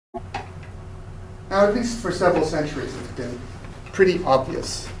Now, at least for several centuries, it's been pretty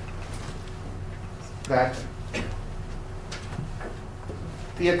obvious that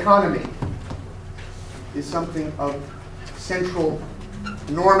the economy is something of central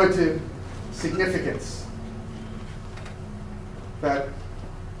normative significance, that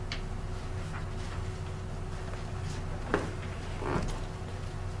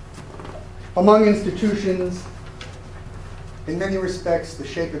among institutions, in many respects, the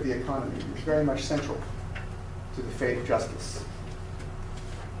shape of the economy is very much central to the fate of justice,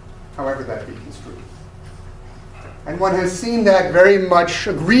 however that be construed. And one has seen that very much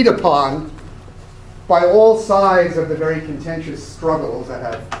agreed upon by all sides of the very contentious struggles that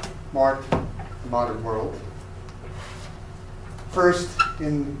have marked the modern world. First,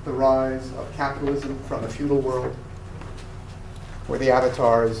 in the rise of capitalism from a feudal world, where the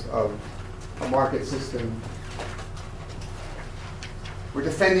avatars of a market system were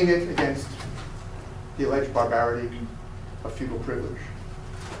defending it against the alleged barbarity of feudal privilege.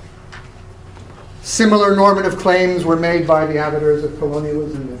 Similar normative claims were made by the avatars of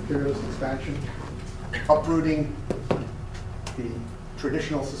colonialism and imperialist expansion, uprooting the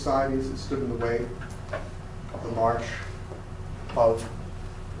traditional societies that stood in the way of the march of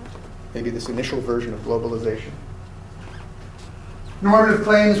maybe this initial version of globalization. Normative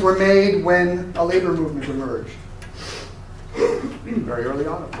claims were made when a labor movement emerged, very early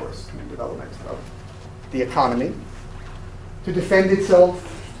on, of course, in the development of the economy, to defend itself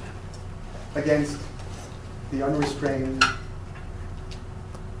against the unrestrained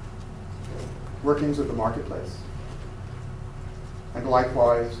workings of the marketplace. And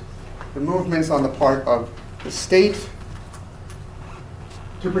likewise, the movements on the part of the state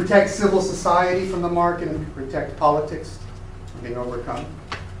to protect civil society from the market and to protect politics from being overcome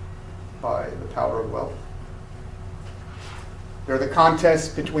by the power of wealth. There are the contests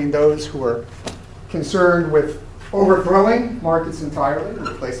between those who are concerned with overthrowing markets entirely and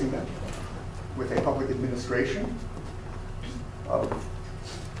replacing them with a public administration of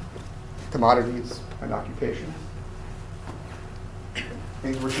commodities and occupation.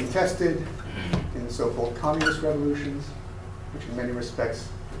 Things were contested in the so-called communist revolutions, which in many respects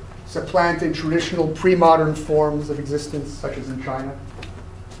supplanted traditional pre-modern forms of existence, such as in China,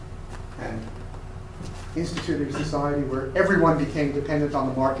 and instituted a society where everyone became dependent on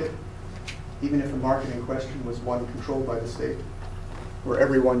the market, even if the market in question was one controlled by the state, where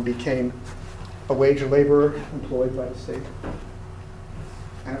everyone became a wage laborer employed by the state.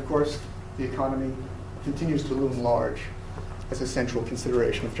 And of course, the economy continues to loom large as a central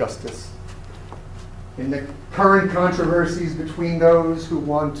consideration of justice. In the current controversies between those who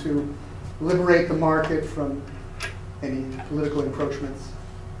want to liberate the market from any political encroachments,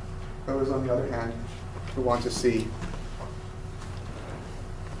 those, on the other hand, who want to see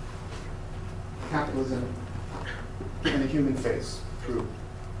capitalism given a human face through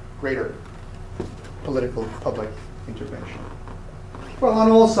greater political public intervention. Well,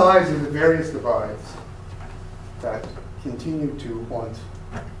 on all sides of the various divides that continue to haunt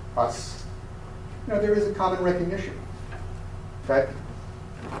us, there is a common recognition that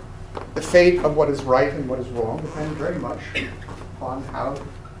the fate of what is right and what is wrong depends very much on how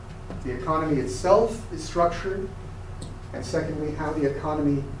the economy itself is structured, and secondly, how the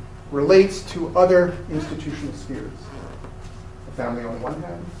economy relates to other institutional spheres. The family on the one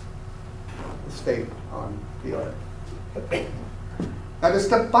hand, the state on the other. Now,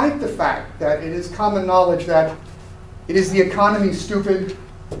 despite the fact that it is common knowledge that it is the economy, stupid,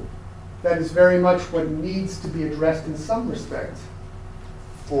 that is very much what needs to be addressed in some respect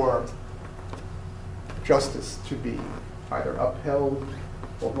for justice to be either upheld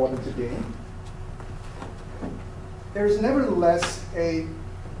or brought into being, there is nevertheless a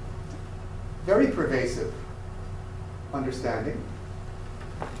very pervasive understanding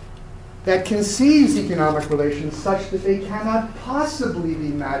that conceives economic relations such that they cannot possibly be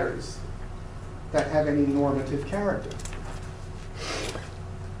matters that have any normative character.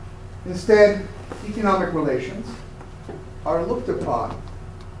 Instead, economic relations are looked upon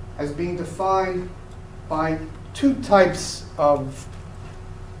as being defined by two types of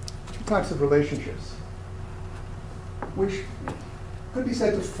relationships, which could be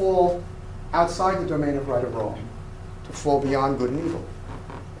said to fall outside the domain of right or wrong, to fall beyond good and evil.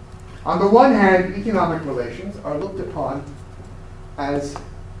 On the one hand, economic relations are looked upon as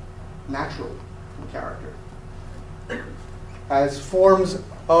natural in character, as forms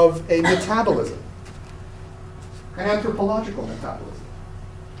of a metabolism, an anthropological metabolism,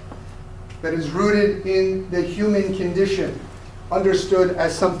 that is rooted in the human condition, understood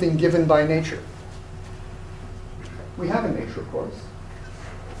as something given by nature. We have a nature, of course.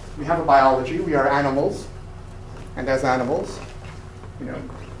 we have a biology, we are animals, and as animals,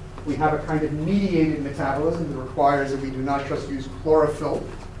 we have a kind of mediated metabolism that requires that we do not just use chlorophyll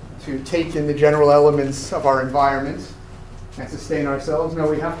to take in the general elements of our environment and sustain ourselves. No,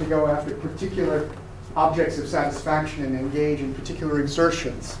 we have to go after particular objects of satisfaction and engage in particular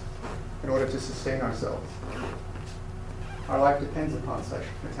exertions in order to sustain ourselves. Our life depends upon such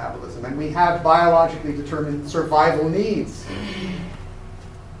metabolism. And we have biologically determined survival needs,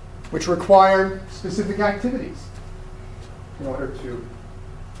 which require specific activities in order to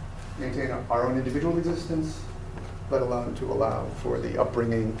maintain our own individual existence, let alone to allow for the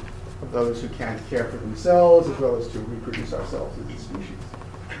upbringing of those who can't care for themselves, as well as to reproduce ourselves as a species.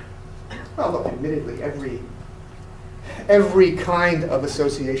 Well, look, admittedly, every kind of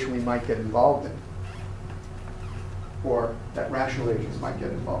association we might get involved in, or that rational agents might get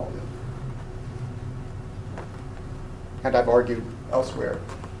involved in. And I've argued elsewhere,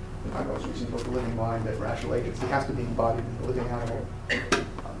 in my most recent book, The Living Mind, that rational agency has to be embodied in the living animal.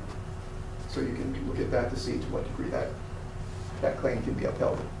 So you can look at that to see to what degree that claim can be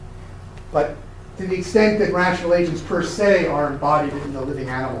upheld. But to the extent that rational agents per se are embodied in the living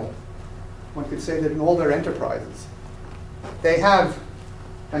animal, one could say that in all their enterprises, they have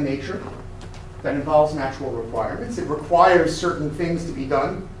a nature that involves natural requirements. It requires certain things to be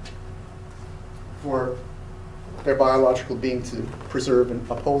done for their biological being to preserve and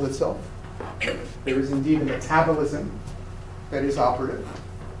uphold itself. There is indeed a metabolism that is operative.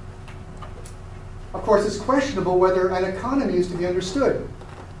 Of course, it's questionable whether an economy is to be understood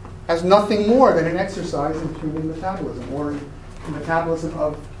as nothing more than an exercise in human metabolism, or the metabolism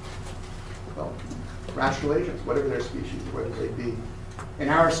of, well, rational agents, whatever their species, whether they be in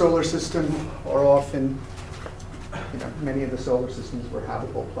our solar system or often, many of the solar systems where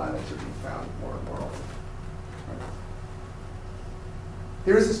habitable planets are being found more and more often. Right?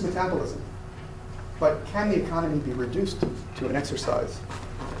 There is this metabolism, but can the economy be reduced to an exercise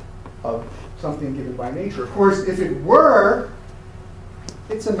of something given by nature? Of course, if it were,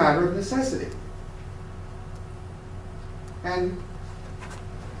 it's a matter of necessity. And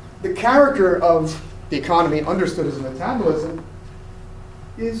the character of the economy understood as a metabolism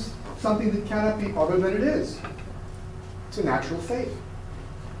is something that cannot be other than it is. It's a natural fate.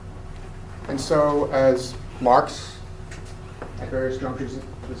 And so, as Marx, at various junctures of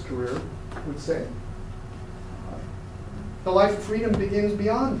his career, would say, the life of freedom begins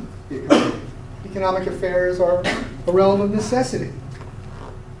beyond the economy. Economic affairs are a realm of necessity,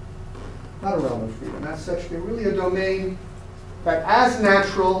 not a realm of freedom. As such, they're really a domain that, as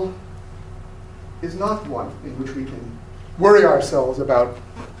natural, is not one in which we can worry ourselves about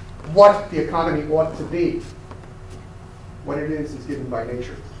what the economy ought to be. What it is given by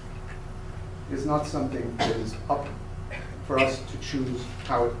nature. It is not something that is up for us to choose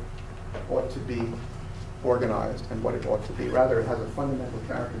how it ought to be organized and what it ought to be. Rather, it has a fundamental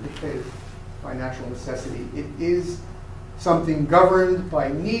character dictated by natural necessity. It is something governed by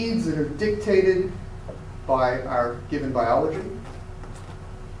needs that are dictated by our given biology,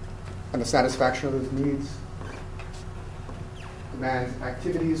 and the satisfaction of those needs demands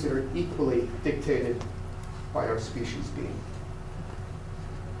activities that are equally dictated by our species being.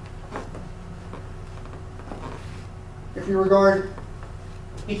 If you regard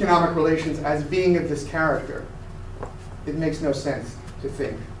economic relations as being of this character, it makes no sense to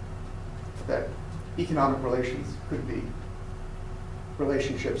think that economic relations could be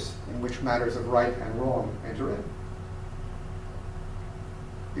relationships in which matters of right and wrong enter in.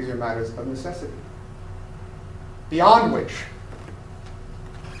 These are matters of necessity, beyond which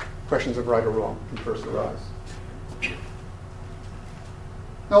questions of right or wrong can first arise.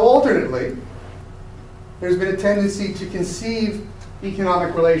 Now, alternately, there's been a tendency to conceive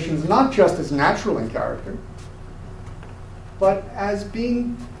economic relations not just as natural in character, but as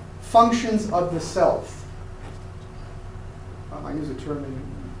being functions of the self. I use a term in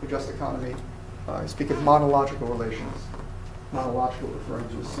the just economy. I speak of monological relations. Monological referring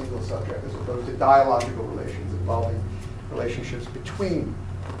to a single subject, as opposed to dialogical relations involving relationships between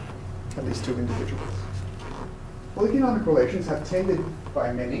at least two individuals. Well, economic relations have tended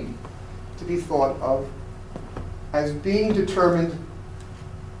by many to be thought of as being determined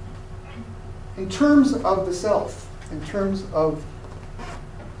in terms of the self, in terms of,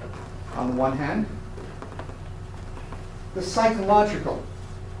 on the one hand, the psychological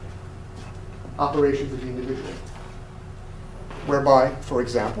operations of the individual, whereby, for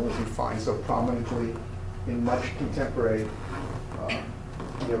example, as you find so prominently in much contemporary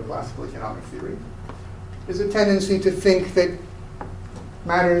neoclassical economic theory, is a tendency to think that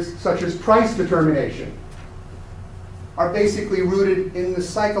matters such as price determination are basically rooted in the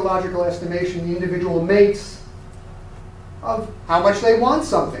psychological estimation the individual makes of how much they want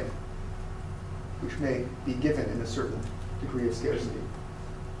something, which may be given in a certain degree of scarcity.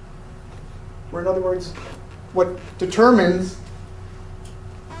 Or in other words, what determines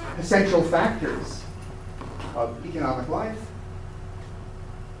essential factors of economic life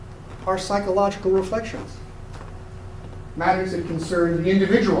are psychological reflections, matters that concern the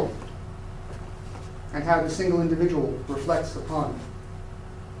individual and how the single individual reflects upon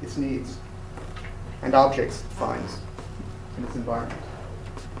its needs and objects it finds in its environment.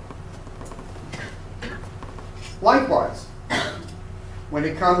 Likewise, when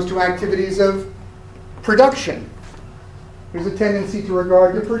it comes to activities of production, there's a tendency to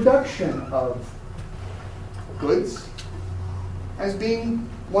regard the production of goods as being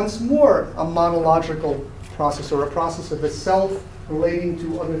once more a monological process, or a process of the self relating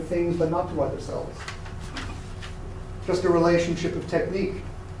to other things but not to other selves. Just a relationship of technique,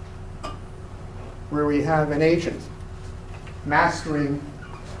 where we have an agent mastering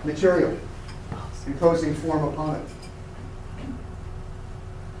material, imposing form upon it.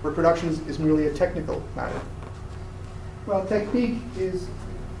 Where production is merely a technical matter. Well, technique is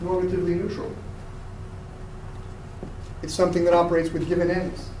normatively neutral. It's something that operates with given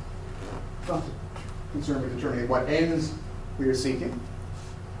ends. It's not concerned with determining what ends we are seeking.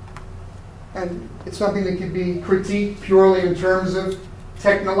 And it's something that can be critiqued purely in terms of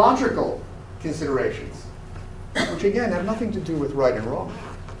technological considerations, which again have nothing to do with right and wrong.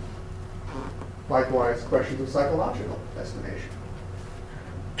 Likewise, questions of psychological estimation,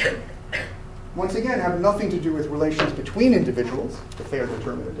 once again, have nothing to do with relations between individuals, if they are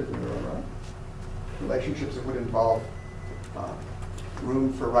determinative in their own right. Relationships that would involve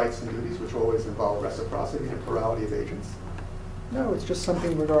room for rights and duties, which always involve reciprocity and plurality of agents. No, it's just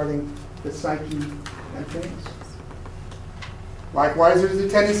something regarding the psyche and things. Likewise, there's a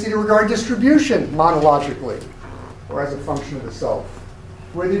tendency to regard distribution monologically, or as a function of the self,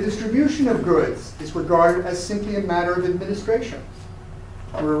 where the distribution of goods is regarded as simply a matter of administration,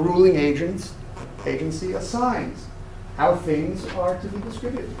 where a ruling agency assigns how things are to be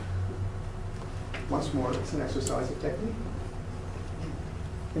distributed. Once more, it's an exercise of technique.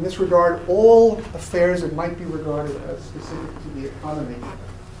 In this regard, all affairs that might be regarded as specific to the economy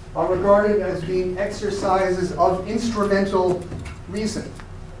are regarded as being exercises of instrumental reason,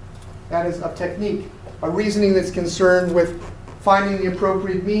 that is, of technique, a reasoning that's concerned with finding the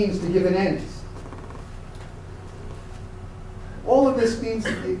appropriate means to given ends. All of this means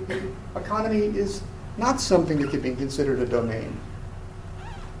that the economy is not something that can be considered a domain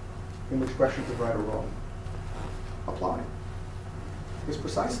in which questions of right or wrong apply. Because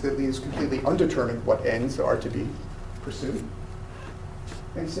precisely it is completely undetermined what ends are to be pursued,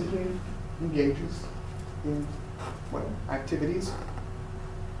 and simply engages in activities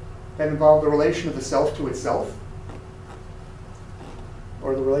that involve the relation of the self to itself,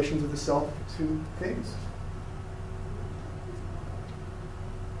 or the relations of the self to things.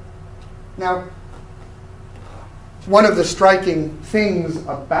 Now, one of the striking things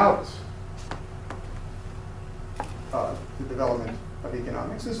about the development of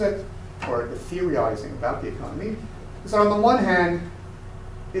economics is that, or the theorizing about the economy, is that on the one hand,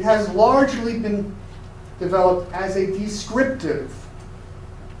 it has largely been developed as a descriptive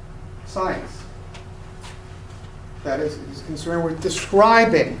science. That is, it is concerned with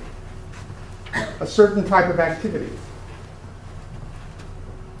describing a certain type of activity.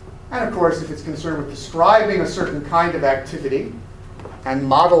 And of course, if it's concerned with describing a certain kind of activity and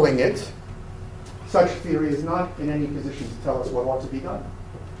modeling it, such theory is not in any position to tell us what ought to be done.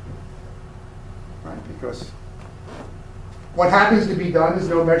 Right? Because what happens to be done is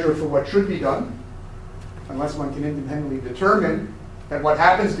no measure for what should be done, unless one can independently determine that what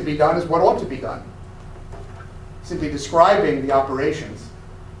happens to be done is what ought to be done. Simply describing the operations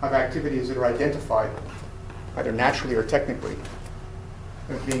of activities that are identified, either naturally or technically,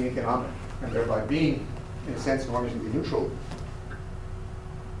 as being economic, and thereby being, in a sense, normatively neutral,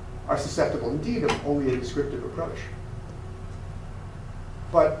 are susceptible indeed of only a descriptive approach.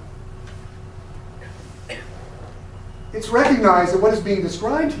 But it's recognized that what is being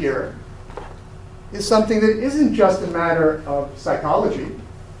described here is something that isn't just a matter of psychology,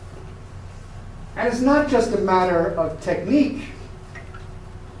 and it's not just a matter of technique.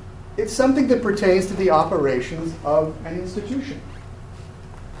 It's something that pertains to the operations of an institution,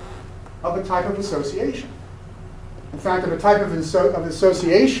 of a type of association. In fact, of a type of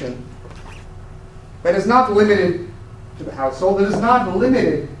association that is not limited to the household, that is not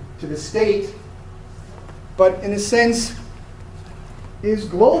limited to the state, but in a sense is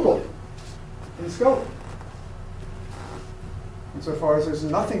global in scope. insofar as there's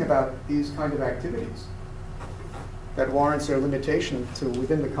nothing about these kind of activities that warrants their limitation to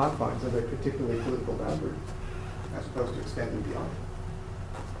within the confines of a particularly political boundary, as opposed to extending beyond.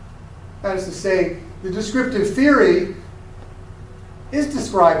 That is to say, the descriptive theory is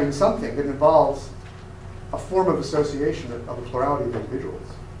describing something that involves a form of association of a plurality of individuals.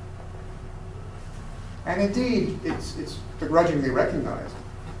 And indeed, it's begrudgingly recognized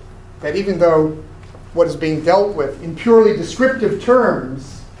that even though what is being dealt with in purely descriptive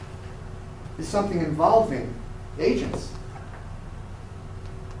terms is something involving agents,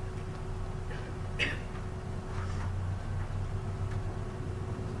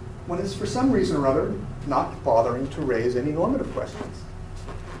 one is for some reason or other not bothering to raise any normative questions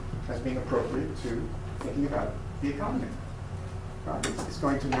as being appropriate to thinking about the economy. It's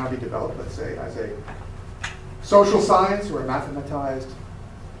going to now be developed, let's say, as a social science or a mathematized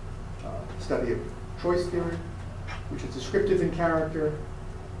study of choice theory, which is descriptive in character,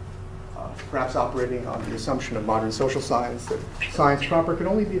 perhaps operating on the assumption of modern social science that science proper can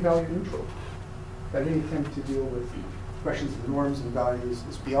only be value neutral, that any attempt to deal with questions of norms and values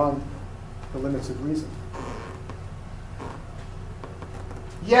is beyond the limits of reason.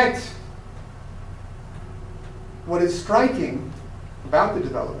 Yet, what is striking about the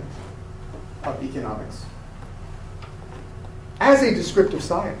development of economics as a descriptive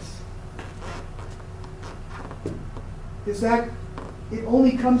science is that it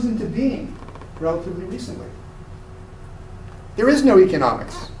only comes into being relatively recently. There is no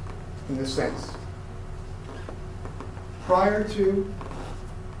economics in this sense prior to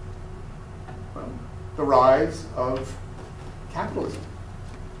the rise of capitalism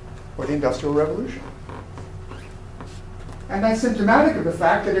or the Industrial Revolution. And that's symptomatic of the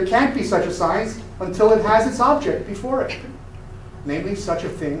fact that there can't be such a science until it has its object before it, namely such a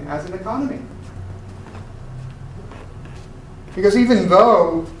thing as an economy. Because even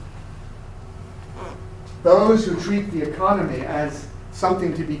though those who treat the economy as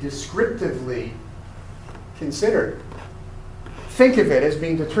something to be descriptively considered think of it as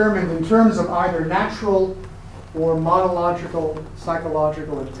being determined in terms of either natural or monological,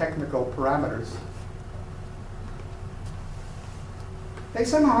 psychological, and technical parameters, they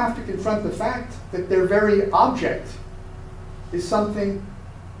somehow have to confront the fact that their very object is something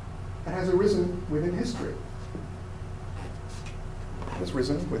that has arisen within history. Has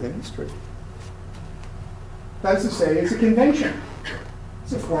risen within history. That is to say, it's a convention.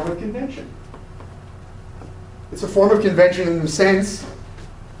 It's a form of convention. It's a form of convention in the sense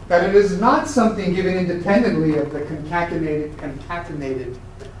that it is not something given independently of the concatenated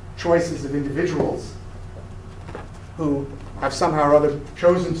choices of individuals who have somehow or other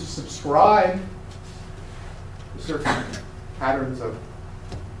chosen to subscribe to certain patterns of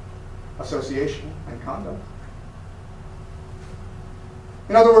association and conduct.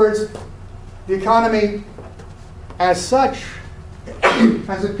 In other words, the economy as such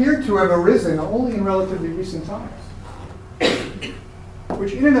has appeared to have arisen only in relatively recent times,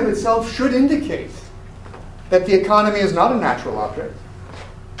 which in and of itself should indicate that the economy is not a natural object,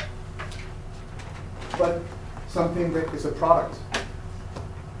 but something that is a product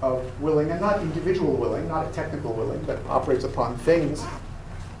of willing, and not individual willing, not a technical willing that operates upon things,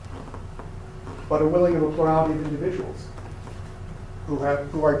 but a willing of a plurality of individuals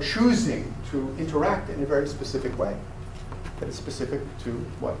who are choosing to interact in a very specific way that is specific to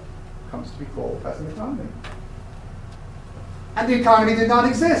what comes to be called as an economy. And the economy did not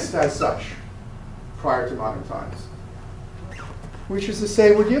exist as such prior to modern times, which is to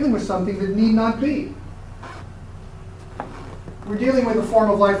say we're dealing with something that need not be. We're dealing with a form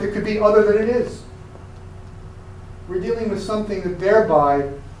of life that could be other than it is. We're dealing with something that thereby,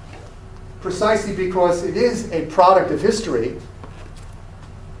 precisely because it is a product of history,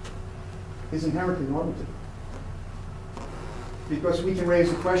 is inherently normative. Because we can raise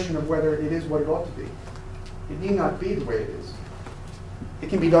the question of whether it is what it ought to be. It need not be the way it is. It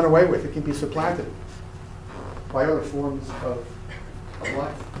can be done away with. It can be supplanted by other forms of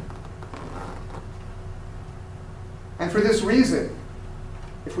life. And for this reason,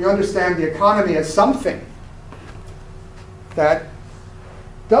 if we understand the economy as something that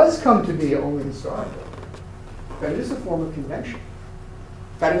does come to be only historical, that it is a form of convention,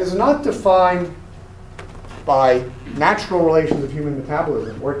 that it is not defined by natural relations of human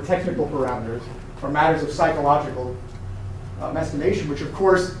metabolism or technical parameters or matters of psychological estimation, which of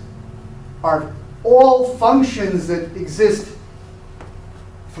course are all functions that exist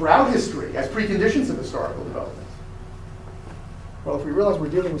throughout history as preconditions of historical development. Well, if we realize we're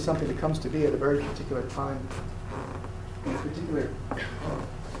dealing with something that comes to be at a very particular time, in a particular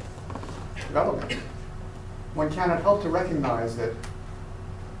development, one cannot help to recognize that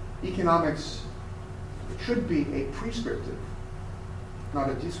economics should be a prescriptive, not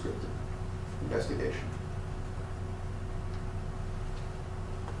a descriptive investigation.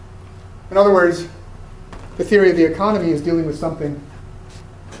 In other words, the theory of the economy is dealing with something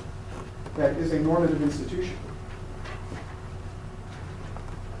that is a normative institution.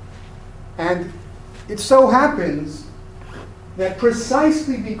 And it so happens that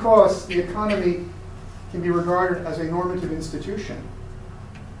precisely because the economy can be regarded as a normative institution,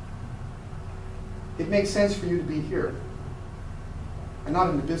 it makes sense for you to be here and not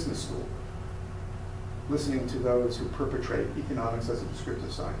in the business school, listening to those who perpetrate economics as a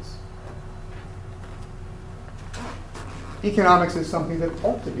descriptive science. Economics is something that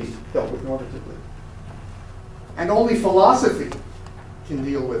ought to be dealt with normatively. And only philosophy can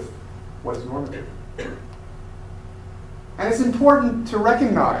deal with what is normative. And it's important to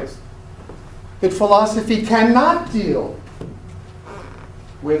recognize that philosophy cannot deal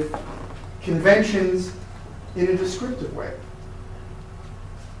with conventions in a descriptive way.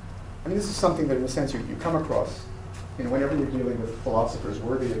 I mean, this is something that, in a sense, you come across whenever you're dealing with philosophers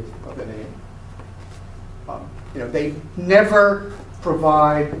worthy of the name. They never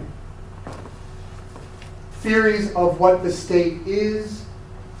provide theories of what the state is,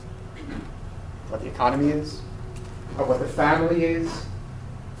 what the economy is, of what the family is,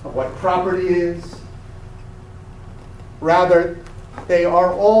 of what property is. Rather, they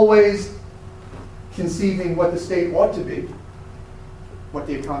are always conceiving what the state ought to be, what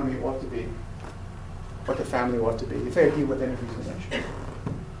the economy ought to be, what the family ought to be, if they deal with any of these dimensions.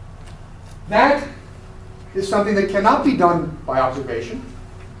 That is something that cannot be done by observation.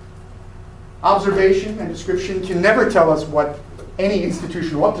 Observation and description can never tell us what any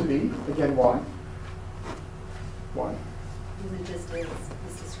institution ought to be. Again, why? Why? Because it just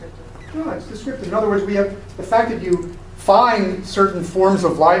is descriptive. No, it's descriptive. In other words, we have the fact that you find certain forms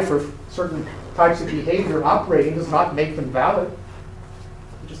of life or certain types of behavior operating does not make them valid.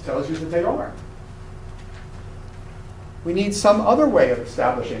 It just tells you that they are. We need some other way of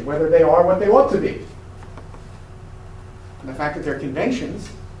establishing whether they are what they ought to be. And the fact that they're conventions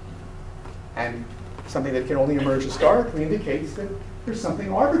and something that can only emerge historically indicates that there's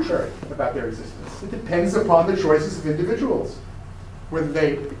something arbitrary about their existence. It depends upon the choices of individuals, whether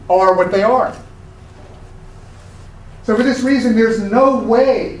they are what they are. So for this reason, there's no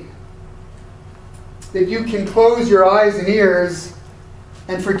way that you can close your eyes and ears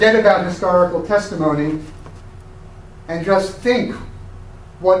and forget about historical testimony and just think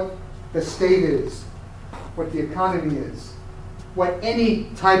what the state is, what the economy is, what any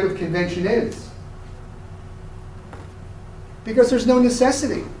type of convention is. Because there's no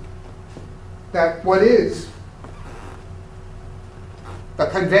necessity that what is a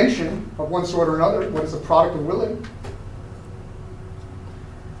convention of one sort or another, what is a product of willing,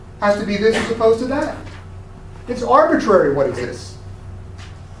 has to be this as opposed to that. It's arbitrary what exists.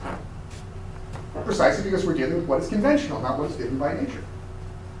 Precisely because we're dealing with what is conventional, not what is given by nature.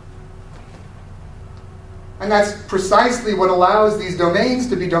 And that's precisely what allows these domains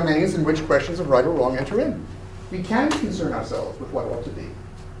to be domains in which questions of right or wrong enter in. We can concern ourselves with what ought to be,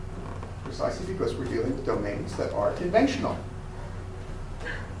 precisely because we're dealing with domains that are conventional.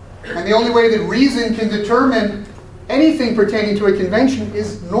 And the only way that reason can determine anything pertaining to a convention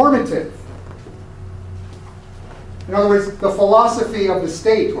is normative. In other words, the philosophy of the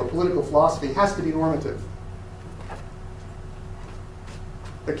state, or political philosophy, has to be normative.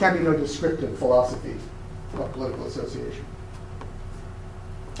 There can be no descriptive philosophy of political association.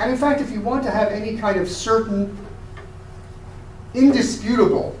 And in fact, if you want to have any kind of certain,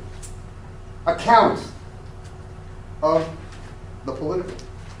 indisputable account of the political,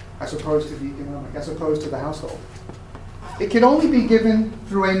 as opposed to the economic, as opposed to the household, it can only be given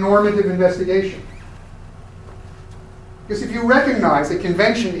through a normative investigation. Because if you recognize that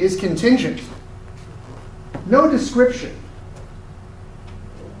convention is contingent, no description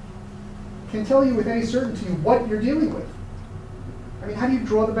can tell you with any certainty what you're dealing with. I mean, how do you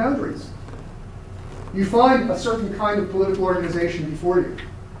draw the boundaries? You find a certain kind of political organization before you.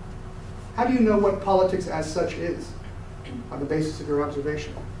 How do you know what politics as such is on the basis of your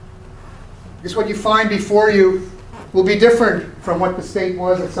observation? Because what you find before you will be different from what the state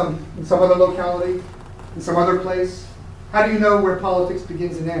was in some other locality, in some other place. How do you know where politics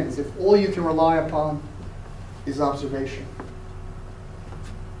begins and ends if all you can rely upon is observation?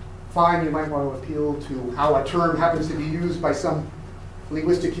 Fine, you might want to appeal to how a term happens to be used by some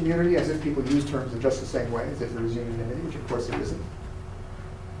linguistic community, as if people use terms in just the same way, as if there is unanimity, which of course there isn't.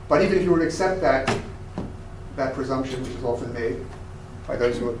 But even if you were to accept that presumption, which is often made by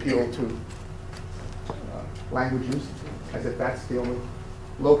those who appeal to languages, as if that's the only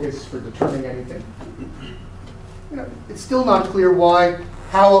locus for determining anything. It's still not clear why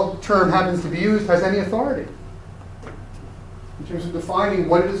how a term happens to be used has any authority in terms of defining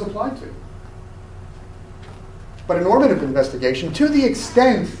what it is applied to. But a normative investigation, to the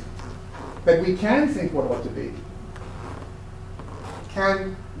extent that we can think what ought to be,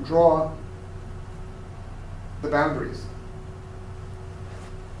 can draw the boundaries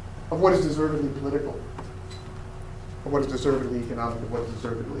of what is deservedly political, of what is deservedly economic, of what is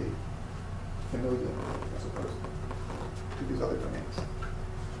deservedly familial, as opposed to these other domains.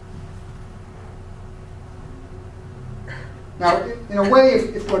 Now, in a way,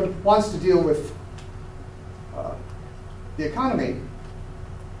 if one wants to deal with the economy,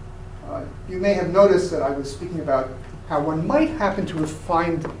 you may have noticed that I was speaking about how one might happen to have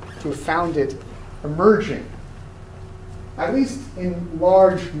found it emerging, at least in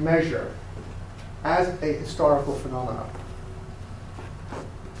large measure, as a historical phenomenon.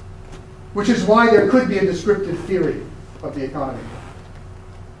 Which is why there could be a descriptive theory of the economy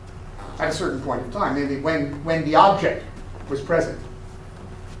at a certain point in time, maybe when the object was present,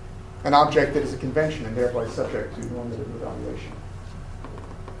 an object that is a convention and thereby subject to normative evaluation.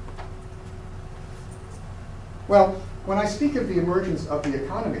 Well, when I speak of the emergence of the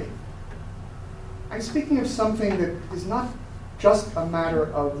economy, I'm speaking of something that is not just a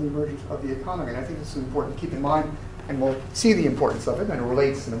matter of the emergence of the economy. And I think this is important to keep in mind, and we'll see the importance of it, and it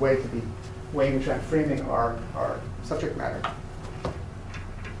relates in a way to the way in which I'm framing our subject matter.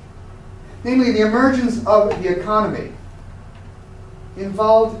 Namely, the emergence of the economy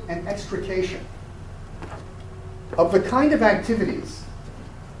involved an extrication of the kind of activities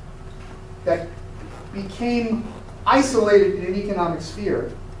that became isolated in an economic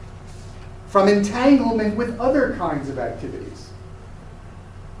sphere from entanglement with other kinds of activities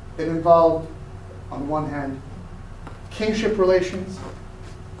that involved, on the one hand, kingship relations,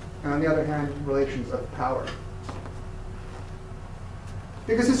 and on the other hand, relations of power.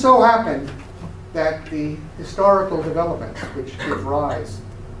 Because it so happened that the historical developments which give rise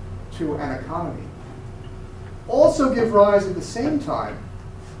to an economy also give rise at the same time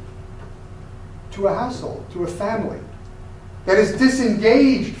to a household, to a family that is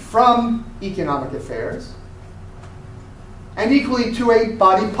disengaged from economic affairs, and equally to a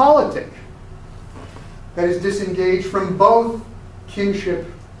body politic that is disengaged from both kingship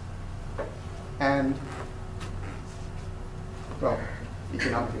and, well,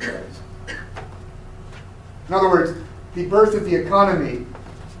 economic affairs. In other words, the birth of the economy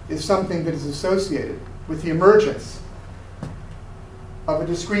is something that is associated with the emergence of a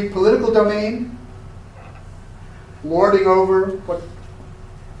discrete political domain lording over what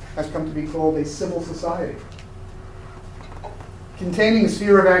has come to be called a civil society, containing a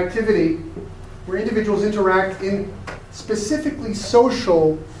sphere of activity where individuals interact in specifically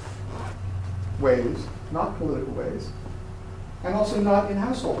social ways, not political ways, and also not in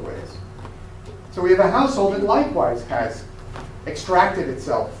household ways. So we have a household that likewise has extracted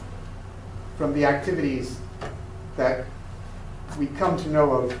itself from the activities that we come to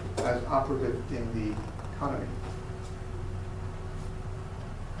know of as operative in the economy.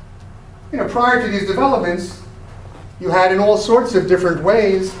 Prior to these developments, you had in all sorts of different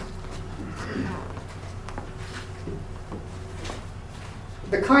ways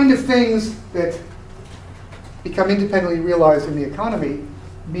the kind of things that become independently realized in the economy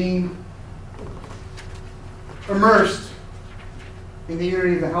being immersed in the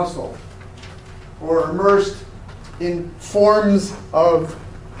unity of the household, or immersed in forms of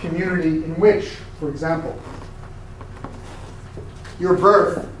community in which, for example, your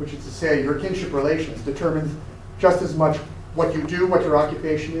birth, which is to say your kinship relations, determines just as much what you do, what your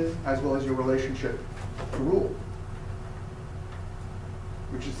occupation is, as well as your relationship to rule.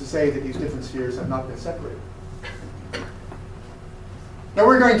 Which is to say that these different spheres have not been separated. Now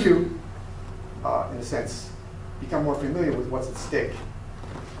we're going to, in a sense, become more familiar with what's at stake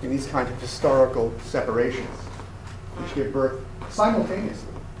in these kinds of historical separations, which give birth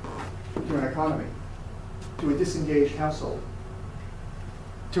simultaneously to an economy, to a disengaged household,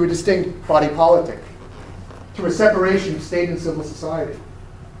 to a distinct body politic, to a separation of state and civil society.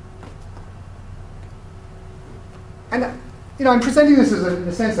 And I'm presenting this as in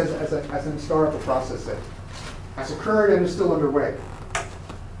a sense as an historical process that has occurred and is still underway.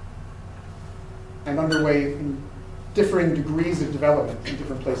 And underway in differing degrees of development in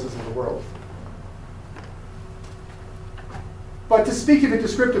different places in the world. But to speak of it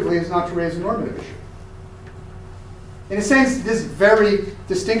descriptively is not to raise a normative issue. In a sense, this very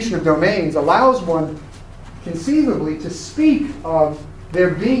distinction of domains allows one conceivably to speak of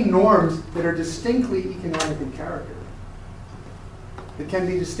there being norms that are distinctly economic in character, that can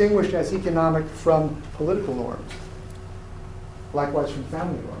be distinguished as economic from political norms, likewise from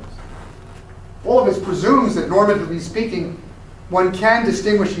family norms. All of this presumes that, normatively speaking, one can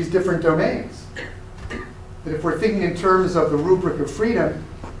distinguish these different domains. That if we're thinking in terms of the rubric of freedom,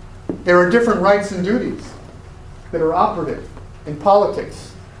 there are different rights and duties that are operative in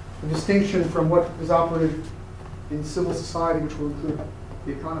politics, in distinction from what is operative in civil society, which will include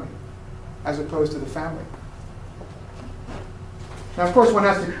the economy, as opposed to the family. Now, of course, one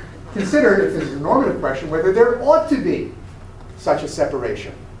has to consider, if this is a normative question, whether there ought to be such a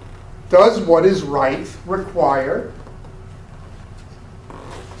separation. Does what is right require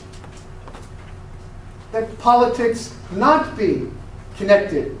that politics not be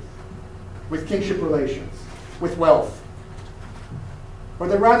connected with kinship relations, with wealth? Or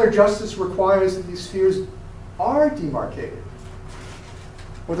that rather justice requires that these spheres are demarcated?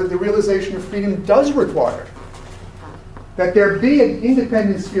 Or that the realization of freedom does require that there be an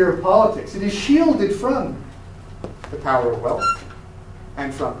independent sphere of politics that is shielded from the power of wealth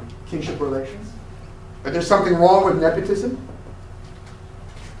and from kinship relations? That there's something wrong with nepotism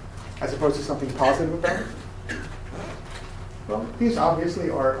as opposed to something positive about it? Well, these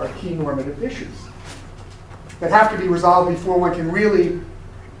obviously are key normative issues that have to be resolved before one can really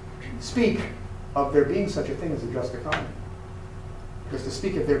speak of there being such a thing as a just economy. Because to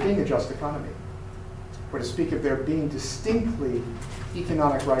speak of there being a just economy, or to speak of there being distinctly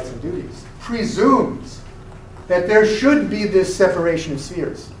economic rights and duties, presumes that there should be this separation of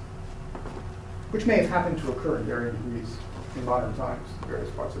spheres, which may have happened to occur in varying degrees in modern times in various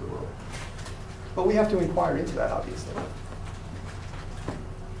parts of the world. But we have to inquire into that, obviously.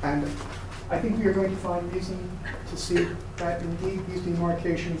 And I think we are going to find reason to see that indeed these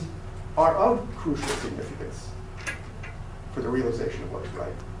demarcations are of crucial significance for the realization of what is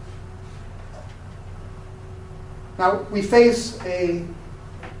right. Now, we face a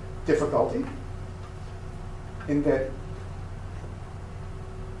difficulty in that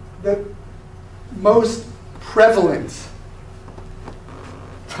the most prevalent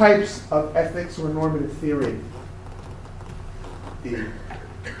types of ethics or normative theory, the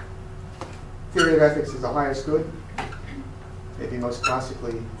theory of ethics is the highest good, maybe most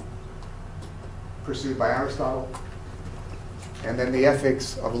classically pursued by Aristotle, and then the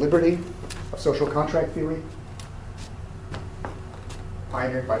ethics of liberty, of social contract theory,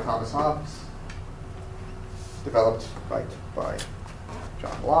 pioneered by Thomas Hobbes, developed by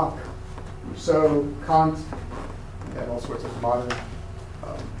John Locke, Rousseau, Kant, and all sorts of modern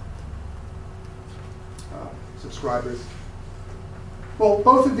subscribers. Well,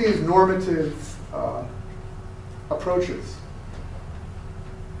 both of these normative approaches,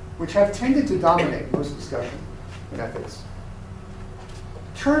 which have tended to dominate most discussion in ethics,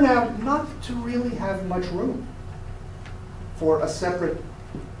 turn out not to really have much room for a separate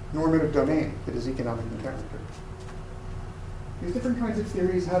normative domain that is economic in character. These different kinds of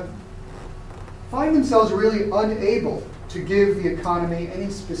theories find themselves really unable to give the economy any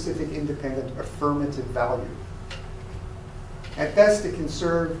specific independent affirmative value. At best, it can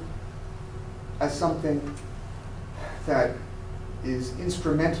serve as something that is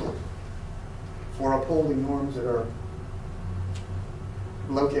instrumental for upholding norms that are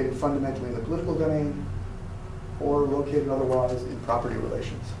located fundamentally in the political domain or located otherwise in property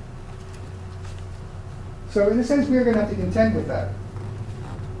relations. So in a sense, we are going to have to contend with that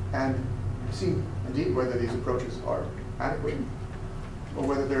and see, indeed, whether these approaches are adequate or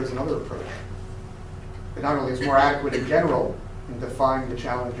whether there is another approach that not only is more adequate in general in defying the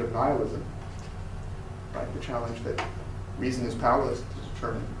challenge of nihilism, right, the challenge that reason is powerless to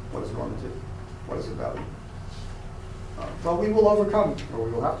determine what is normative, what is of value. But we will overcome, or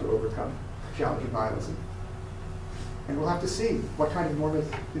we will have to overcome, the challenge of nihilism. And we'll have to see what kind of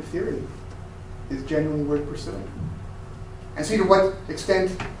normative theory is genuinely worth pursuing. And see to what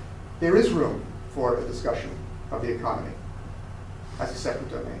extent there is room for a discussion of the economy as a separate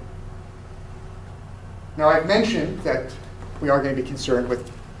domain. Now, I've mentioned that we are going to be concerned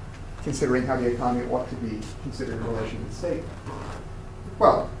with considering how the economy ought to be considered in relation to the state.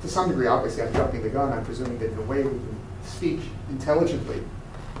 Well, to some degree, obviously, I'm jumping the gun. I'm presuming that the way we can speak intelligently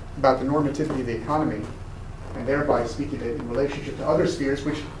about the normativity of the economy, and thereby speak it in relationship to other spheres,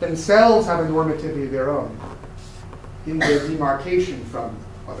 which themselves have a normativity of their own, in their demarcation from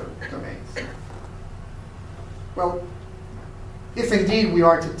other domains. Well, if indeed we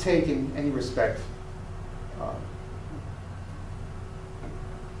are to take in any respect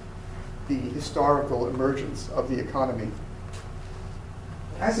the historical emergence of the economy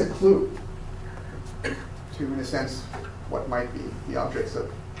as a clue to, in a sense, what might be the objects of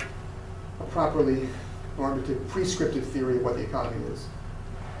a properly normative, prescriptive theory of what the economy is,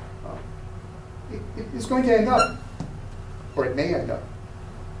 it is going to end up, or it may end up,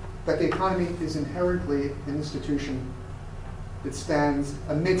 that the economy is inherently an institution that stands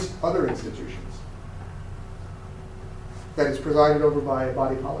amidst other institutions, that is presided over by a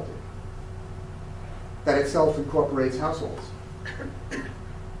body politic, that itself incorporates households,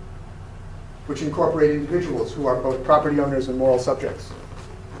 which incorporate individuals who are both property owners and moral subjects.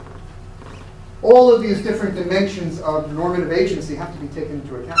 All of these different dimensions of normative agency have to be taken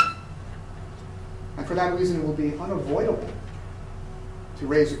into account. And for that reason, it will be unavoidable to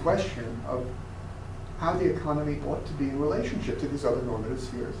raise a question of how the economy ought to be in relationship to these other normative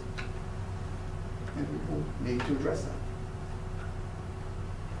spheres. And we will need to address that.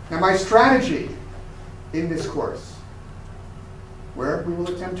 Now, my strategy in this course, where we will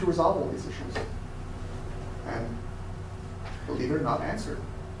attempt to resolve all these issues and, believe it or not, answer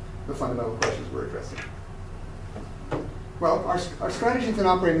the fundamental questions we're addressing. Well, our strategy is to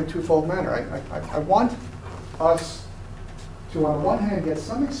operate in a twofold manner. I want us to, on the one hand, get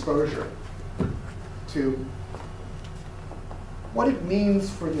some exposure to what it means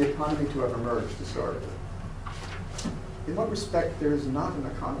for the economy to have emerged historically. In what respect there is not an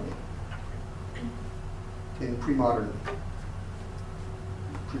economy in pre-modern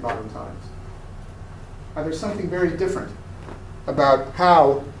times. There's something very different about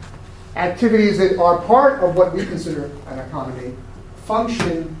how activities that are part of what we consider an economy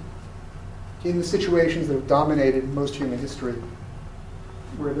function in the situations that have dominated most human history,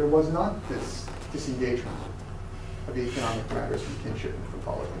 where there was not this disengagement of economic matters from kinship and from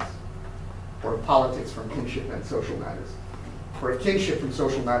politics, or politics from kinship and social matters, or a kinship from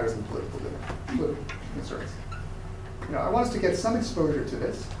social matters and political concerns. I want us to get some exposure to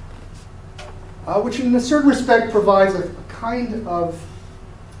this, which in a certain respect provides a kind of,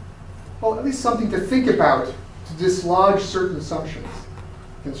 well, at least something to think about to dislodge certain assumptions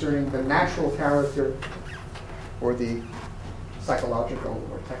concerning the natural character or the psychological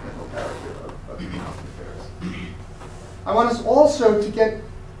or technical character of economic affairs. I want us also to get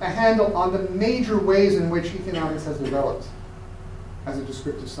a handle on the major ways in which economics has developed as a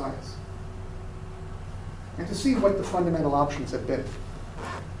descriptive science, and to see what the fundamental options have been.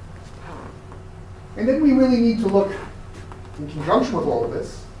 And then we really need to look, in conjunction with all of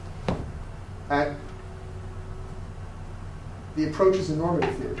this, at the approaches in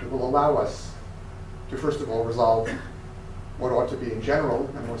normative theory that will allow us to, first of all, resolve what ought to be in general,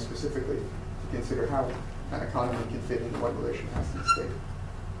 and more specifically, to consider how an economy can fit into what relation it has to the state.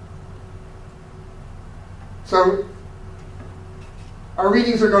 So, our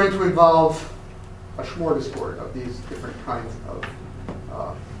readings are going to involve a smorgasbord of these different kinds of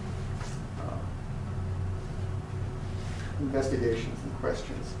investigations and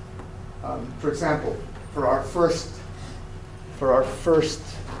questions. For example, for our first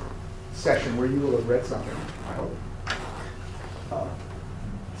session, where you will have read something, I hope,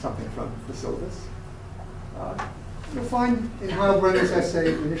 something from the syllabus, you'll find in Heilbronner's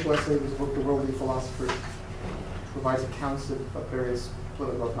essay, the initial essay of his book, The Worldly Philosophers, which provides accounts of various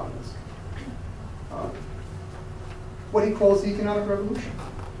political economists, what he calls the economic revolution.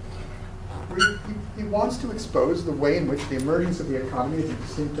 He wants to expose the way in which the emergence of the economy as a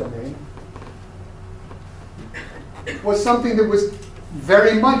distinct domain was something that was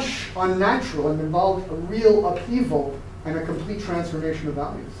very much unnatural and involved a real upheaval and a complete transformation of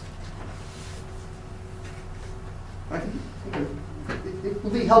values. I think it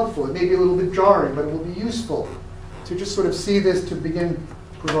will be helpful. It may be a little bit jarring, but it will be useful to just sort of see this, to begin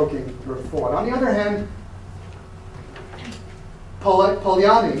provoking your thought. On the other hand,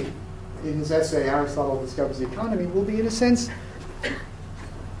 Polanyi, in his essay, Aristotle Discovers the Economy, will be, in a sense,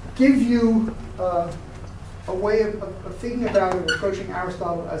 give you a way of thinking about and approaching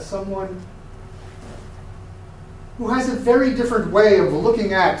Aristotle as someone who has a very different way of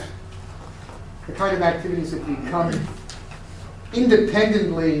looking at the kind of activities that become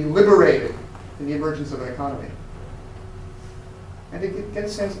independently liberated in the emergence of an economy. And it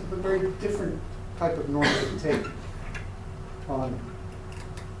gets a sense of a very different type of normative take on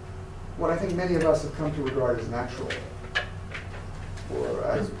what I think many of us have come to regard as natural, or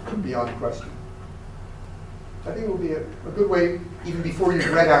as beyond question. I think it will be a good way, even before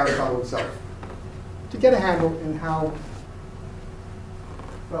you've read Aristotle himself, to get a handle in how,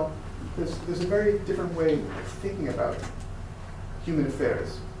 well, there's a very different way of thinking about human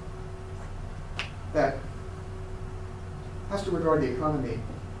affairs that has to regard the economy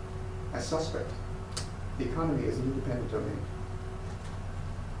as suspect, the economy as an independent domain.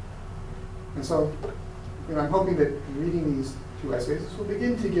 And so I'm hoping that reading these two essays will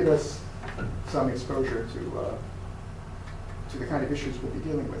begin to give us some exposure to the kind of issues we'll be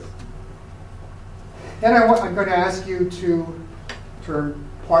dealing with. Then I'm going to ask you to turn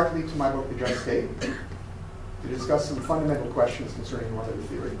partly to my book, The Just State, to discuss some fundamental questions concerning normative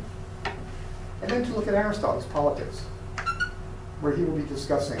theory, and then to look at Aristotle's Politics, where he will be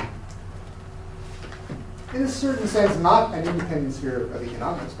discussing, in a certain sense, not an independent sphere of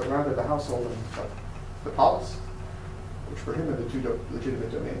economics, but rather the household and the polis, which for him are the two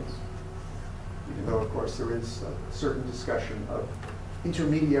legitimate domains, even though, of course, there is a certain discussion of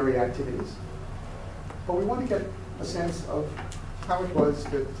intermediary activities. But we want to get a sense of how it was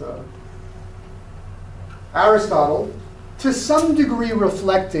that Aristotle, to some degree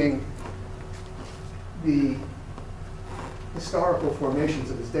reflecting the historical formations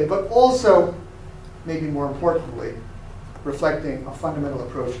of his day, but also, maybe more importantly, reflecting a fundamental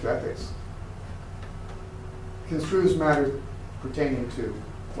approach to ethics, construes matters pertaining to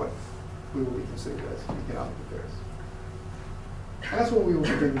what we will be considered as economic affairs. And that's what we will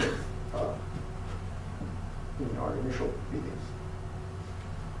begin with in our initial meetings.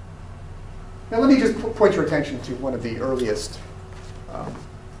 Now let me just point your attention to one of the earliest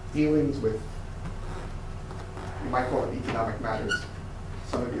dealings with, you might call it economic matters.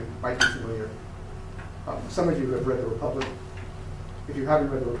 Some of you might be familiar. Some of you have read The Republic. If you haven't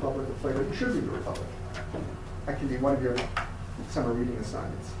read The Republic of Plato, you should read The Republic. That can be one of your summer reading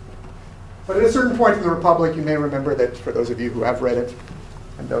assignments. But at a certain point in The Republic, you may remember that for those of you who have read it,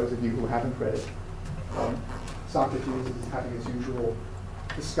 and those of you who haven't read it, Socrates is having his usual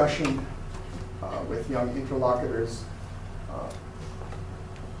discussion with young interlocutors.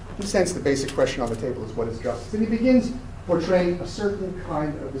 In a sense, the basic question on the table is, what is justice? And he begins portraying a certain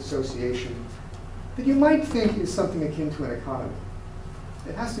kind of association that you might think is something akin to an economy.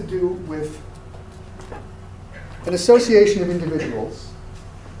 It has to do with an association of individuals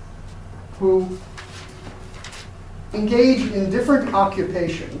who engage in different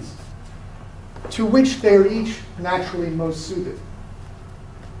occupations to which they are each naturally most suited.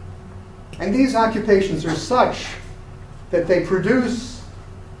 And these occupations are such that they produce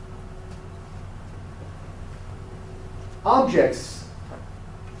objects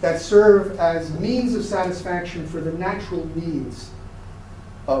that serve as means of satisfaction for the natural needs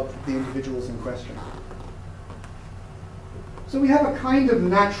of the individuals in question. So we have a kind of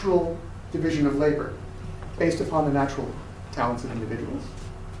natural division of labor based upon the natural talents of individuals,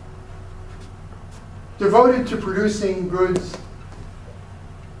 devoted to producing goods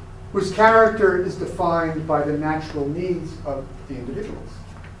whose character is defined by the natural needs of the individuals.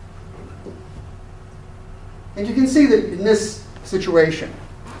 And you can see that in this situation,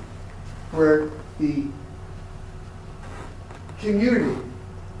 where the community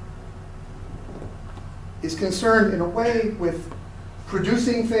is concerned in a way with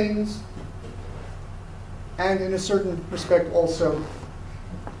producing things, and in a certain respect also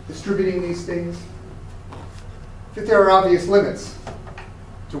distributing these things, that there are obvious limits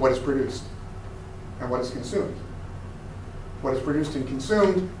to what is produced and what is consumed. What is produced and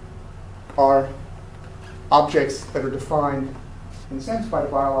consumed are objects that are defined, in a sense, by the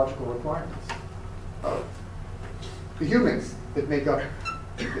biological requirements of the humans that make up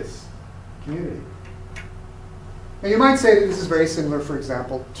this community. Now you might say that this is very similar, for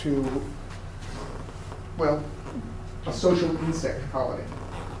example, to, well, a social insect colony,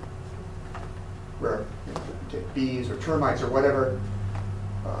 where you take bees or termites or whatever,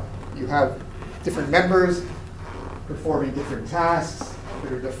 you have different members performing different tasks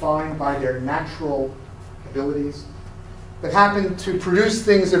that are defined by their natural abilities, that happen to produce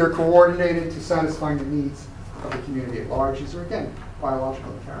things that are coordinated to satisfying the needs of the community at large. These are, again,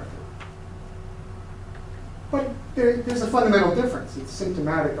 biological in character. But there's a fundamental difference. It's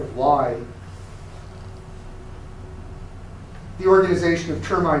symptomatic of why the organization of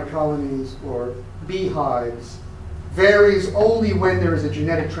termite colonies or beehives varies only when there is a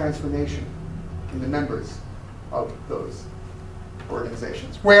genetic transformation in the members of those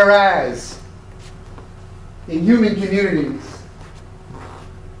organizations. Whereas in human communities,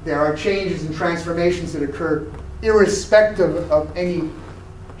 there are changes and transformations that occur irrespective of any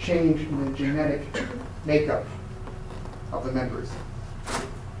change in the genetic makeup of the members.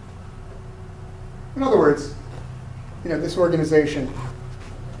 In other words, this organization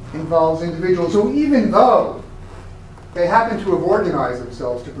involves individuals who, even though they happen to have organized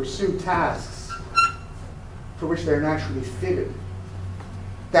themselves to pursue tasks for which they're naturally fitted,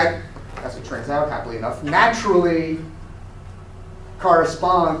 that, as it turns out, happily enough, naturally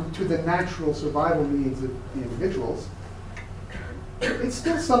correspond to the natural survival needs of the individuals, it's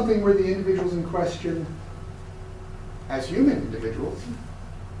still something where the individuals in question as human individuals,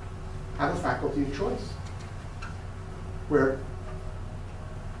 have a faculty of choice, where,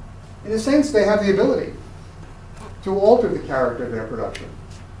 in a sense, they have the ability to alter the character of their production,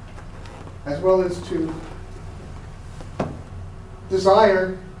 as well as to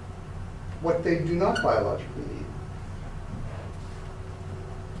desire what they do not biologically need.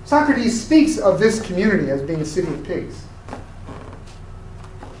 Socrates speaks of this community as being a city of pigs.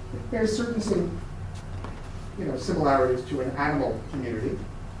 There's certain similarities to an animal community,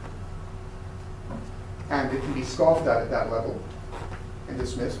 and it can be scoffed at that level and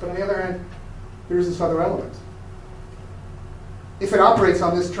dismissed. But on the other hand, there is this other element. If it operates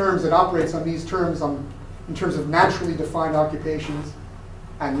on these terms, it operates on these terms in terms of naturally defined occupations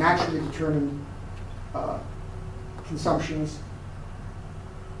and naturally determined consumptions,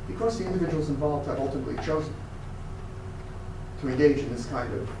 because the individuals involved have ultimately chosen to engage in this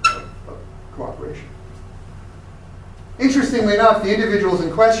kind of cooperation. Interestingly enough, the individuals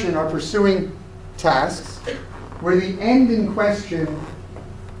in question are pursuing tasks where the end in question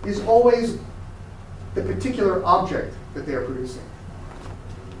is always the particular object that they are producing.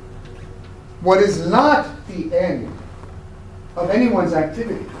 What is not the end of anyone's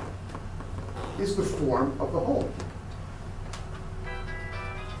activity is the form of the whole.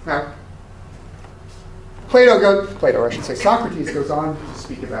 Now, Socrates goes on to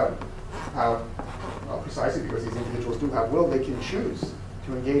speak about how, well, precisely because these individuals do have will, they can choose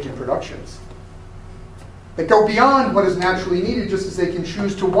to engage in productions that go beyond what is naturally needed, just as they can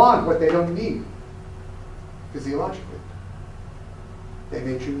choose to want what they don't need physiologically. They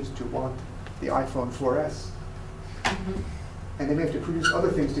may choose to want the iPhone 4S. And they may have to produce other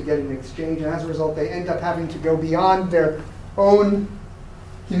things to get it in exchange, and as a result, they end up having to go beyond their own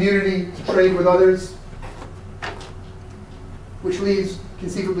community to trade with others, which leads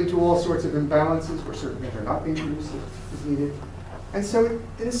conceivably to all sorts of imbalances where certain things are not being produced as needed. And so,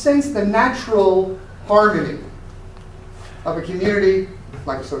 in a sense, the natural harmony of a community,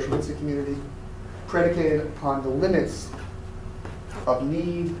 like a socialistic community, predicated upon the limits of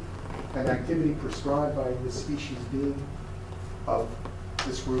need and activity prescribed by the species being of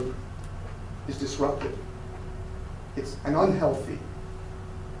this group, is disrupted. It's an unhealthy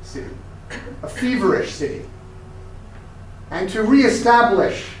city, a feverish city. And to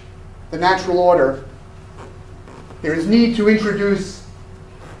reestablish the natural order, there is need to introduce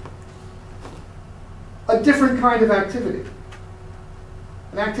a different kind of activity,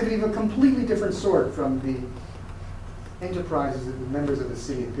 an activity of a completely different sort from the enterprises that the members of the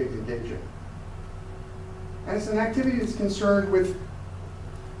city of pigs engage in. And it's an activity that's concerned with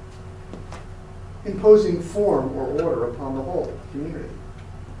imposing form or order upon the whole community.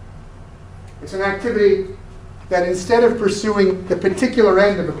 It's an activity that, instead of pursuing the particular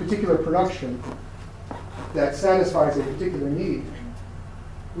end of a particular production that satisfies a particular need,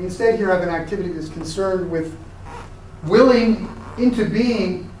 we instead here have an activity that's concerned with willing into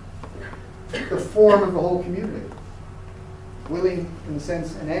being the form of the whole community. Willing, in a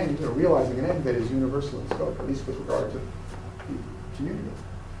sense, an end, or realizing an end that is universal in scope, at least with regard to the community.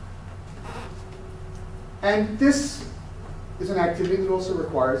 And this is an activity that also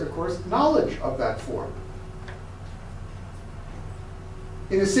requires, of course, knowledge of that form.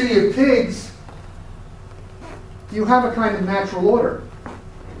 In a city of pigs, you have a kind of natural order.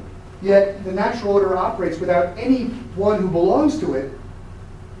 Yet the natural order operates without anyone who belongs to it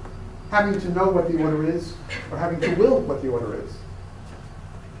having to know what the order is or having to will what the order is.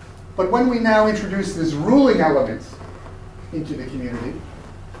 But when we now introduce this ruling element into the community,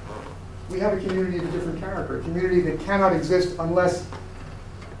 we have a community of a different character, a community that cannot exist unless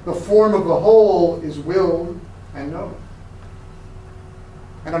the form of the whole is willed and known.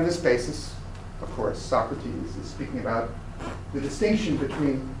 And on this basis, of course, Socrates is speaking about the distinction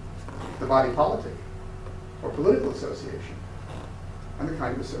between the body politic, or political association, and the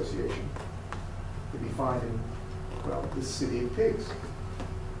kind of association that we find in, well, this city of pigs.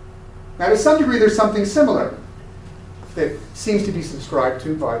 Now, to some degree, there's something similar that seems to be subscribed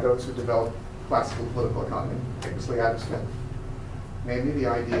to by those who develop classical political economy, famously Adam Smith. Namely, the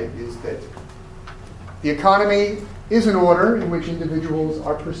idea is that the economy is an order in which individuals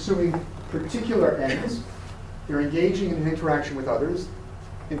are pursuing particular ends. They're engaging in an interaction with others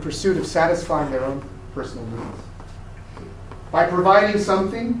in pursuit of satisfying their own personal needs. By providing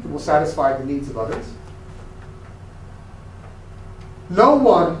something that will satisfy the needs of others, no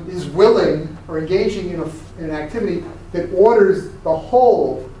one is willing or engaging in an activity that orders the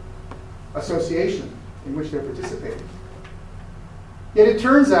whole association in which they're participating. Yet it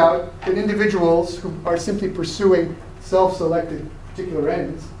turns out that individuals who are simply pursuing self-selected particular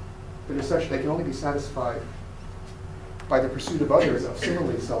ends that are such they can only be satisfied by the pursuit of others of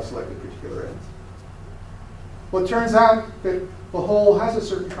similarly self-selected particular ends. Well, it turns out that the whole has a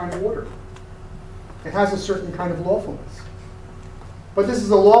certain kind of order. It has a certain kind of lawfulness. But this is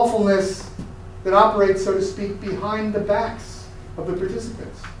a lawfulness that operates, so to speak, behind the backs of the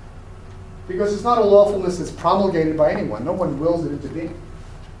participants. Because it's not a lawfulness that's promulgated by anyone. No one wills it into being.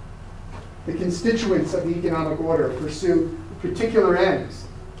 The constituents of the economic order pursue particular ends.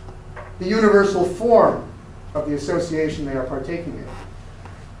 The universal form of the association they are partaking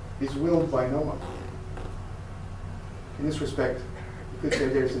in is willed by no one. In this respect, you could say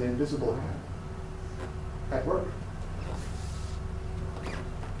there's an invisible hand at work.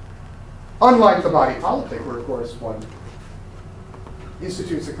 Unlike the body politic, where, of course, one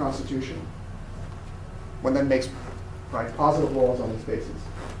institutes a constitution, one then makes positive laws on its basis.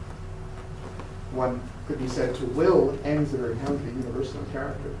 One could be said to will ends that are inherently universal in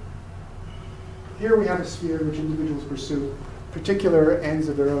character. Here we have a sphere in which individuals pursue particular ends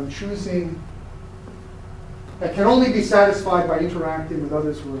of their own choosing that can only be satisfied by interacting with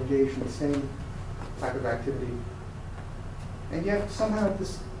others who are engaged in the same type of activity. And yet, somehow,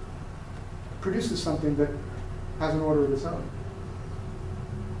 this produces something that has an order of its own.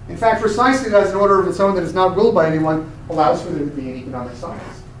 In fact, precisely that has an order of its own that is not willed by anyone allows for there to be an economic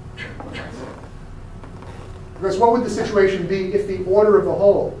science. Because what would the situation be if the order of the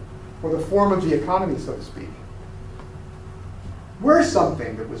whole, or the form of the economy, so to speak, were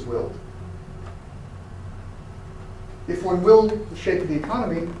something that was willed? If one willed the shape of the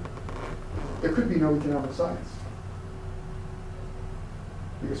economy, there could be no economic science.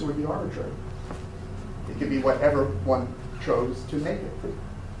 Because it would be arbitrary. It could be whatever one chose to make it.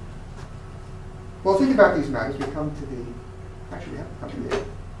 Well, think about these matters. We come to the, actually we have to come to the,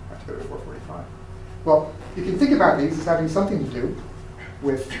 I have to go to 445. Well, you can think about these as having something to do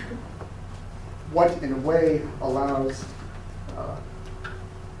with what, in a way, allows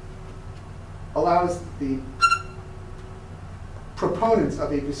the proponents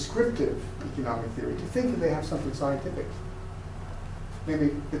of a descriptive economic theory to think that they have something scientific.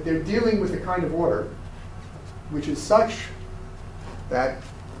 Namely, that they're dealing with a kind of order which is such that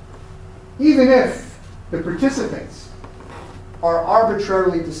even if the participants are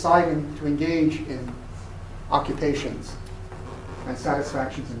arbitrarily deciding to engage in occupations and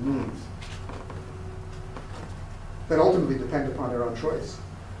satisfactions and needs that ultimately depend upon their own choice,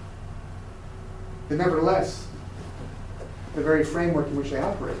 that nevertheless, the very framework in which they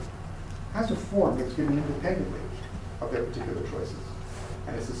operate has a form that's given independently of their particular choices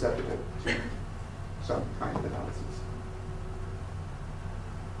and is susceptible to some kind of analysis.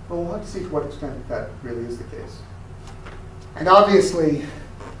 Well, we'll have to see to what extent that really is the case. And obviously,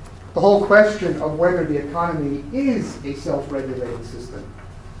 the whole question of whether the economy is a self-regulating system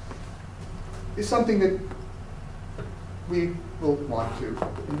is something that we will want to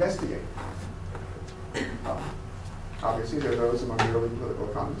investigate. Obviously, there are those among the early political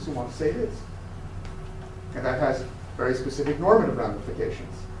economists who want to say it is. And that has very specific normative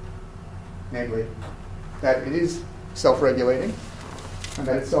ramifications. Namely, that it is self-regulating, and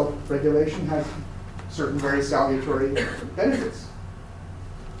that its self-regulation has certain very salutary benefits,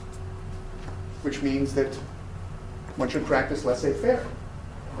 which means that one should practice laissez-faire.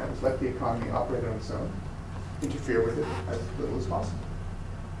 That is, let the economy operate on its own, interfere with it as little as possible.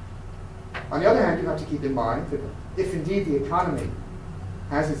 On the other hand, you have to keep in mind that if indeed the economy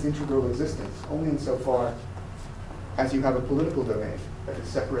has its integral existence only insofar as you have a political domain that has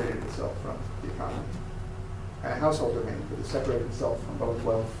separated itself from the economy, and a household domain that has separated itself from both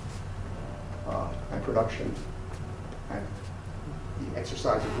wealth and production and the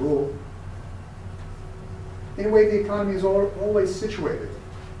exercise of rule, in a way the economy is always situated,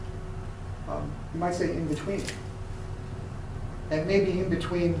 you might say, in between. And maybe in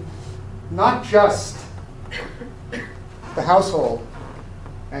between not just the household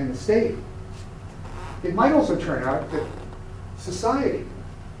and the state. It might also turn out that society,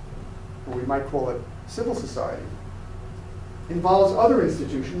 or we might call it civil society, involves other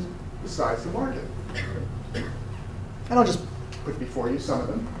institutions besides the market. And I'll just put before you some of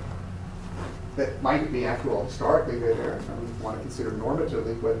them that might be, after all, historically they're there, and we want to consider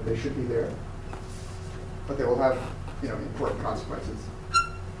normatively whether they should be there, but they will have, important consequences.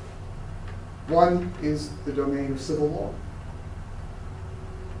 One is the domain of civil law.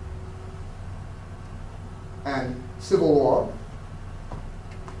 And civil law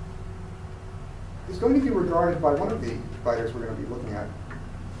is going to be regarded by one of the writers we're going to be looking at,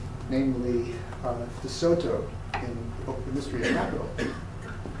 namely Soto in the book The Mystery of Capital,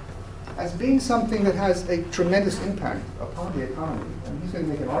 as being something that has a tremendous impact upon the economy. And he's going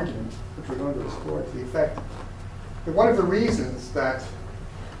to make an argument, which we're going to explore, to the effect that one of the reasons that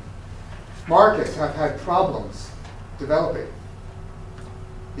markets have had problems developing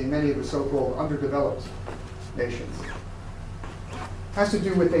in many of the so-called underdeveloped nations has to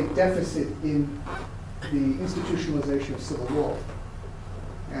do with a deficit in the institutionalization of civil law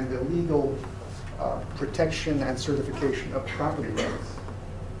and the legal protection and certification of property rights.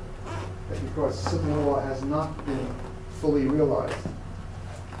 That because civil law has not been fully realized,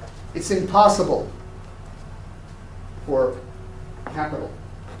 it's impossible for capital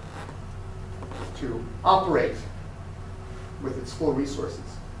to operate with its full resources.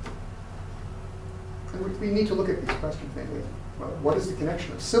 And we need to look at these questions, namely, well, what is the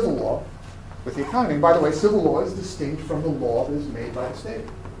connection of civil law with the economy? And by the way, civil law is distinct from the law that is made by the state.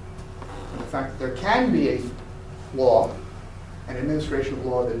 And the fact that there can be a law, an administration of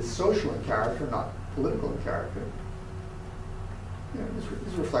law that is social in character, not political in character,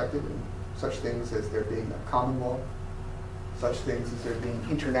 is reflected in such things as there being a common law, such things as there being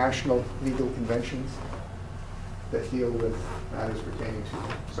international legal conventions that deal with matters pertaining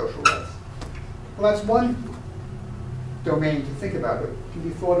to social rights. Well, that's one domain to think about. It can be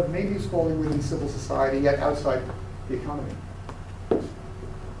thought of maybe as falling within civil society, yet outside the economy.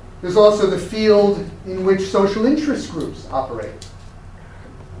 There's also the field in which social interest groups operate,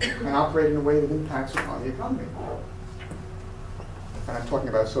 and operate in a way that impacts upon the economy. And I'm talking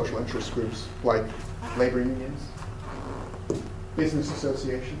about social interest groups like labor unions, business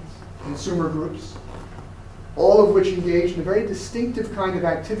associations, consumer groups, all of which engage in a very distinctive kind of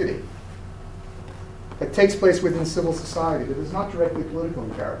activity that takes place within civil society that is not directly political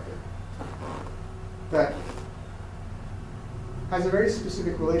in character, that has a very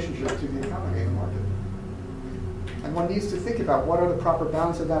specific relationship to the economy and the market. And one needs to think about what are the proper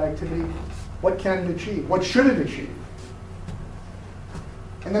bounds of that activity, what can it achieve, what should it achieve.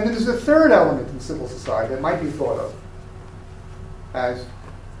 And then there's a third element in civil society that might be thought of as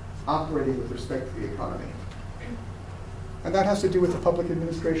operating with respect to the economy. And that has to do with the public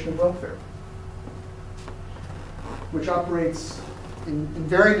administration of welfare, which operates in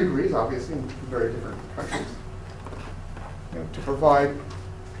varying degrees, obviously, in very different countries, to provide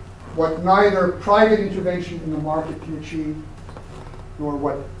what neither private intervention in the market can achieve, nor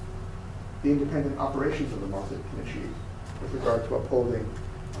what the independent operations of the market can achieve with regard to upholding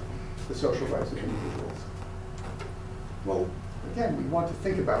the social rights of individuals. Well, again, we want to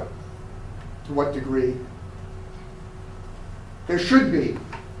think about to what degree there should be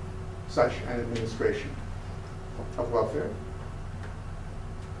such an administration of welfare,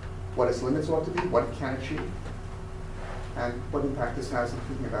 what its limits ought to be, what it can achieve, and what impact this has in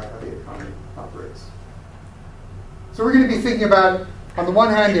thinking about how the economy operates. So we're going to be thinking about, on the one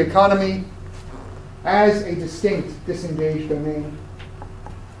hand, the economy as a distinct, disengaged domain,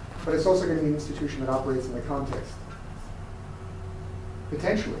 but it's also going to be an institution that operates in the context.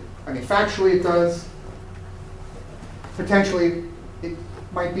 Potentially. I mean, factually it does. Potentially, it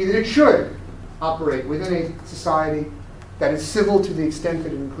might be that it should operate within a society that is civil to the extent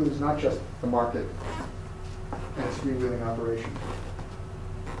that it includes not just the market and its freewheeling operation,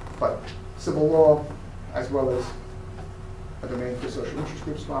 but civil law, as well as a domain for social interest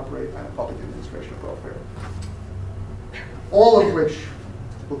groups to operate and a public administration of welfare. All of which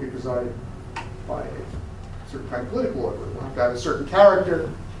will be presided by a certain kind of political order. It will have to have a certain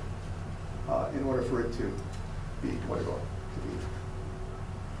character in order for it to be what it ought to be.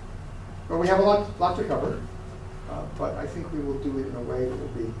 But we have a lot to cover, but I think we will do it in a way that will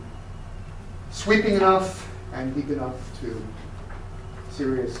be sweeping enough and deep enough to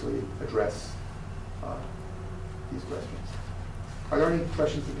seriously address these questions. Are there any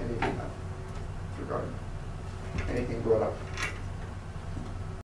questions that any of you have regarding anything brought up?